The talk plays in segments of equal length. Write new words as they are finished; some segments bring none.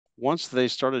once they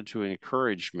started to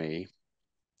encourage me,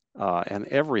 and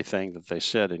everything that they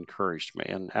said encouraged me.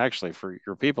 And actually, for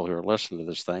your people who are listening to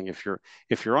this thing, if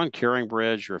you're on Caring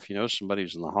Bridge, or if you know somebody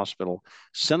who's in the hospital,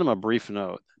 send them a brief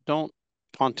note. Don't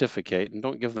pontificate and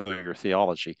don't give them your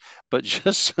theology, but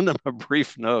just send them a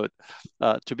brief note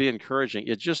to be encouraging.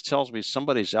 It just tells me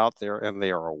somebody's out there and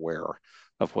they are aware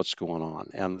of what's going on,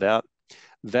 and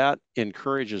that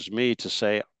encourages me to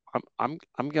say, I'm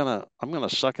gonna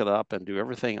suck it up and do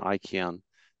everything I can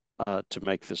to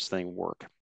make this thing work.